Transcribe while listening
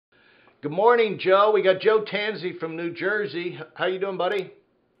Good morning, Joe. We got Joe Tansey from New Jersey. How you doing, buddy?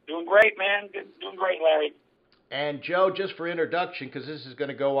 Doing great, man. Doing great, Larry. And Joe, just for introduction, because this is going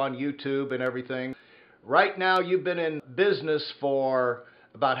to go on YouTube and everything. Right now, you've been in business for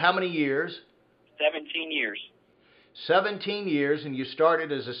about how many years? 17 years. 17 years, and you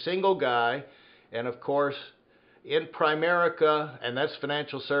started as a single guy, and of course, in Primerica, and that's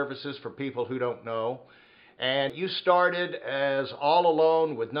financial services for people who don't know. And you started as all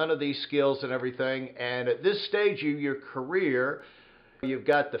alone with none of these skills and everything. And at this stage of your career, you've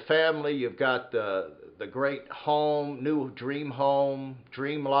got the family, you've got the great home, new dream home,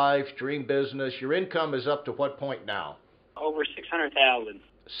 dream life, dream business. Your income is up to what point now? Over 600,000.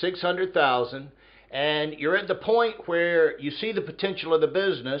 600,000. And you're at the point where you see the potential of the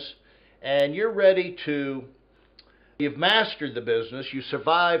business and you're ready to, you've mastered the business, you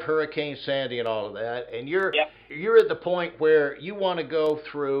survived Hurricane Sandy and all of that, and you're at the point where you want to go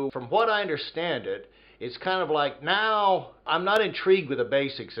through, from what I understand it, it's kind of like, now I'm not intrigued with the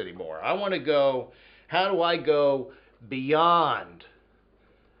basics anymore. I want to go, how do I go beyond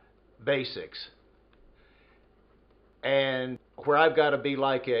basics? And where I've got to be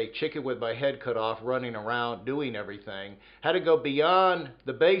like a chicken with my head cut off, running around, doing everything. How to go beyond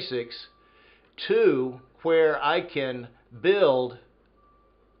the basics to where I can build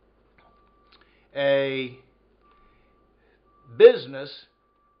a business,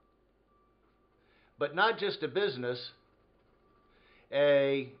 but not just a business,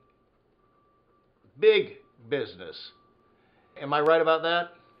 a big business. Am I right about that?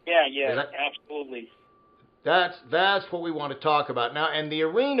 Yeah, absolutely. That's what we want to talk about now. And the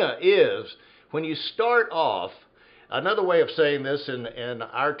arena is, when you start off, another way of saying this in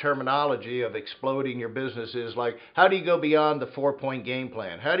our terminology of exploding your business is like, how do you go beyond the 4-point game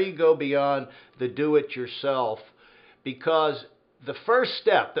plan? How do you go beyond the do-it-yourself? Because the first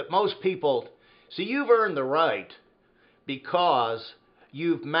step that most people, see, you've earned the right because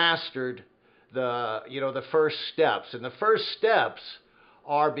you've mastered the first steps. And the first steps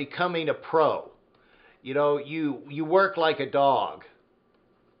are becoming a pro. You work like a dog.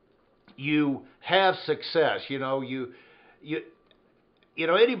 You have success.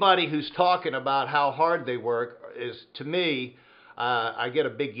 Anybody who's talking about how hard they work is, to me, I get a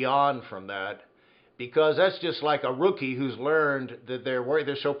big yawn from that, because that's just like a rookie who's learned that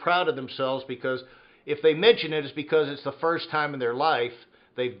they're so proud of themselves, because if they mention it, it's because it's the first time in their life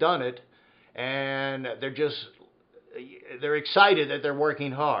they've done it, and they're excited that they're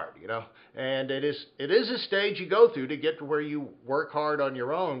working hard, And it is a stage you go through to get to where you work hard on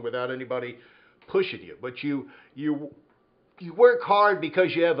your own without anybody pushing you. But you work hard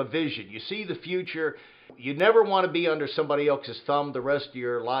because you have a vision. You see the future. You never want to be under somebody else's thumb the rest of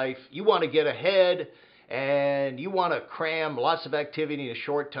your life. You want to get ahead, and you want to cram lots of activity in a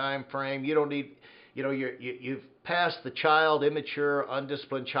short time frame. You don't need, you've passed the immature,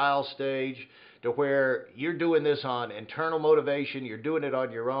 undisciplined child stage, to where you're doing this on internal motivation, you're doing it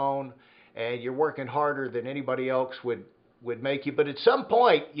on your own, and you're working harder than anybody else would make you. But at some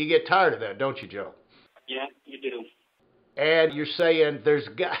point, you get tired of that, don't you, Joe? Yeah, you do. And you're saying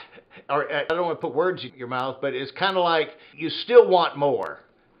or I don't want to put words in your mouth, but it's kind of like you still want more.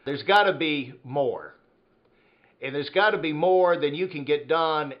 There's got to be more. And there's got to be more than you can get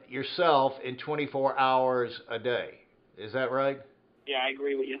done yourself in 24 hours a day. Is that right? Yeah, I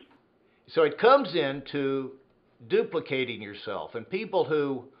agree with you. So it comes into duplicating yourself. And people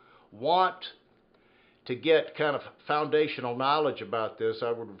who want to get kind of foundational knowledge about this,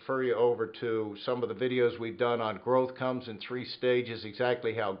 I would refer you over to some of the videos we've done on growth comes in 3 stages,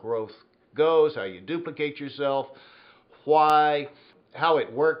 exactly how growth goes, how you duplicate yourself, why, how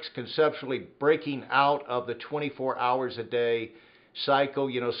it works conceptually, breaking out of the 24 hours a day cycle,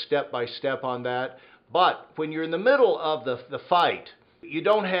 step by step on that. But when you're in the middle of the fight, you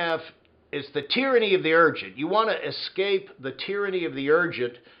don't have, it's the tyranny of the urgent. You want to escape the tyranny of the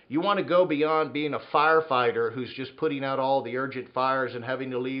urgent. You want to go beyond being a firefighter who's just putting out all the urgent fires and having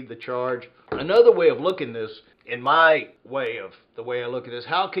to lead the charge. Another way of looking at this, in my way of the way I look at this,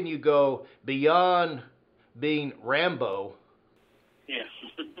 how can you go beyond being Rambo? Yeah.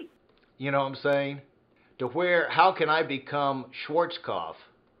 You know what I'm saying? To where, how can I become Schwarzkopf?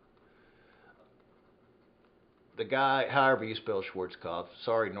 The guy, however you spell Schwarzkopf,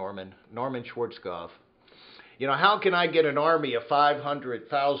 sorry Norman Schwarzkopf. How can I get an army of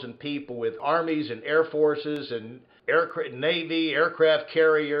 500,000 people with armies and air forces and Navy, aircraft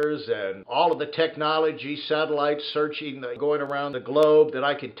carriers, and all of the technology, satellites searching, going around the globe that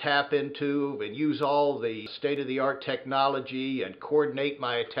I can tap into and use all the state-of-the-art technology and coordinate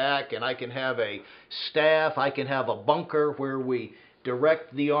my attack, and I can have a staff, I can have a bunker where we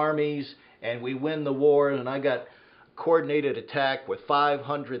direct the armies, and we win the war. And I got coordinated attack with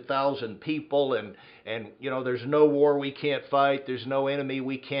 500,000 people, and there's no war we can't fight, there's no enemy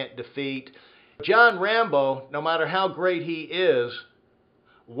we can't defeat. John Rambo, no matter how great he is,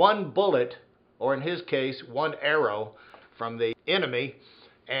 one bullet, or in his case, one arrow from the enemy,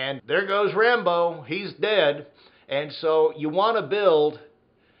 and there goes Rambo, he's dead. And so you want to build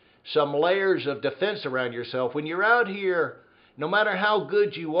some layers of defense around yourself. When you're out here, no matter how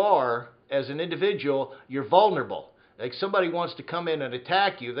good you are as an individual, you're vulnerable. Like somebody wants to come in and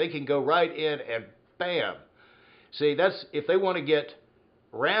attack you, they can go right in and bam. See, that's if they want to get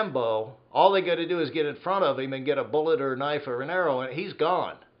Rambo, all they got to do is get in front of him and get a bullet or a knife or an arrow, and he's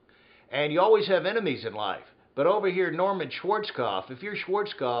gone. And you always have enemies in life. But over here, Norman Schwarzkopf, if you're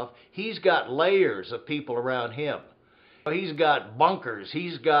Schwarzkopf, he's got layers of people around him. He's got bunkers,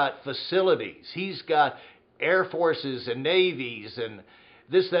 he's got facilities, he's got air forces and navies and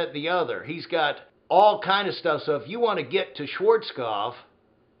this, that, and the other. He's got all kind of stuff. So if you want to get to Schwarzkopf,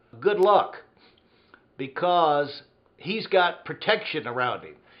 good luck, because he's got protection around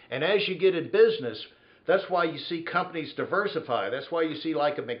him. And as you get in business, that's why you see companies diversify. That's why you see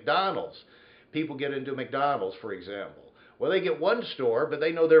like a McDonald's. People get into McDonald's, for example. Well, they get one store, but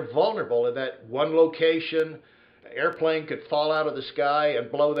they know they're vulnerable in that one location. An airplane could fall out of the sky and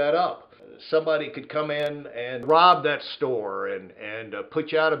blow that up. Somebody could come in and rob that store and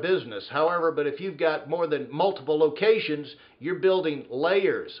put you out of business. However, but if you've got more than multiple locations, you're building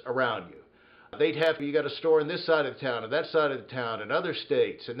layers around you. You got a store in this side of the town and that side of the town and other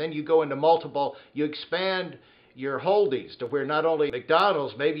states, and then you go into multiple, you expand your holdings to where not only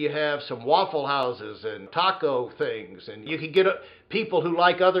McDonald's, maybe you have some Waffle Houses and taco things, and you can get people who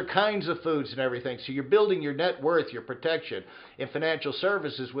like other kinds of foods and everything. So you're building your net worth, your protection. In financial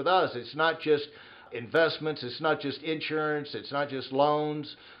services with us, it's not just investments, it's not just insurance, it's not just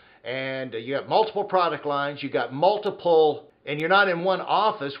loans, and you have multiple product lines, you got multiple, and you're not in one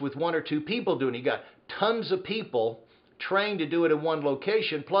office with one or two people doing it. You got tons of people trained to do it in one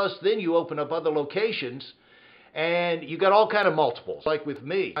location, plus then you open up other locations, and you got all kind of multiples. Like with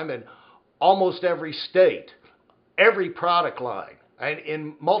me, I'm in almost every state, every product line, and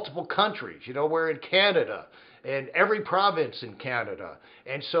in multiple countries. We're in Canada, and every province in Canada.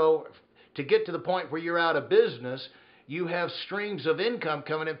 And so to get to the point where you're out of business, you have streams of income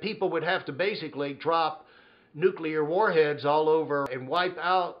coming in. People would have to basically drop nuclear warheads all over and wipe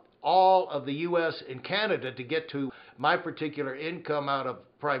out all of the U.S. and Canada to get to my particular income out of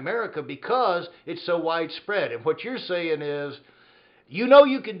Primerica, because it's so widespread. And what you're saying is,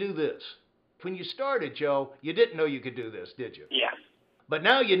 you can do this. When you started, Joe, you didn't know you could do this, did you? Yeah. But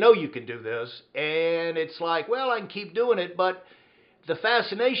now you know you can do this, and it's like, well, I can keep doing it, but the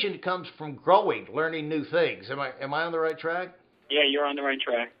fascination comes from growing, learning new things. Am I on the right track? Yeah, you're on the right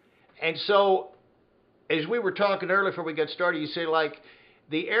track. And so, as we were talking earlier before we got started, you say, like,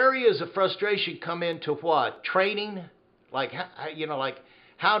 the areas of frustration come into what? Training? Like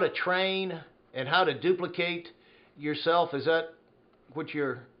how to train and how to duplicate yourself? Is that what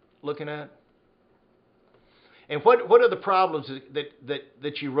you're looking at? And what are the problems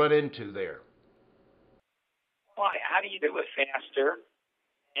that you run into there? Well, how do you do it faster?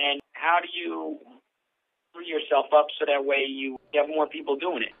 And how do you free yourself up so that way you have more people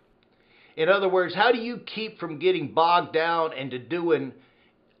doing it? In other words, how do you keep from getting bogged down into doing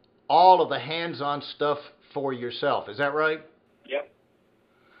all of the hands-on stuff for yourself? Is that right? Yep.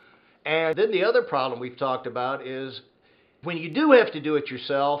 And then the other problem we've talked about is when you do have to do it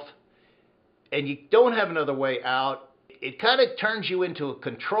yourself and you don't have another way out, it kind of turns you into a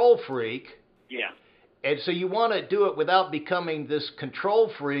control freak. Yeah. And so you want to do it without becoming this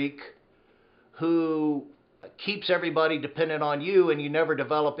control freak who keeps everybody dependent on you, and you never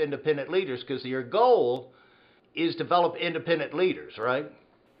develop independent leaders, because your goal is develop independent leaders, right?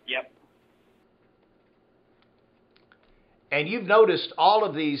 Yep. And you've noticed all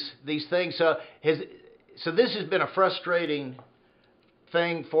of these things. So this has been a frustrating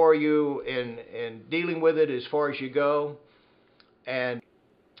thing for you in dealing with it as far as you go. And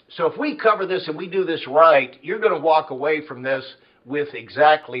so if we cover this and we do this right, you're going to walk away from this with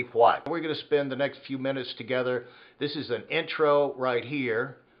exactly what? We're going to spend the next few minutes together. This is an intro right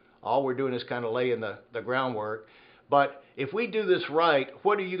here. All we're doing is kind of laying the groundwork. But if we do this right,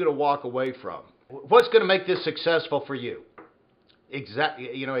 what are you going to walk away from? What's going to make this successful for you?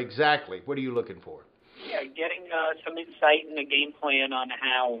 Exactly. What are you looking for? Yeah, getting some insight and a game plan on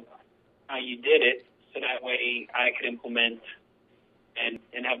how you did it, so that way I could implement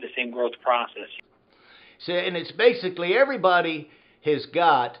and have the same growth process. So, and it's basically everybody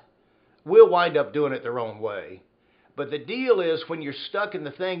will wind up doing it their own way. But the deal is, when you're stuck in the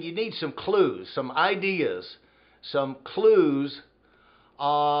thing, you need some clues, some ideas, some clues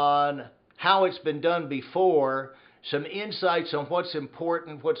on how it's been done before, some insights on what's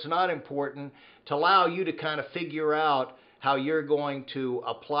important, what's not important, to allow you to kind of figure out how you're going to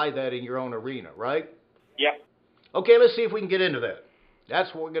apply that in your own arena, right? Yep. Okay, let's see if we can get into that.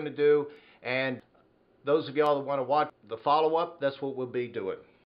 That's what we're going to do. And those of y'all that want to watch the follow-up, that's what we'll be doing.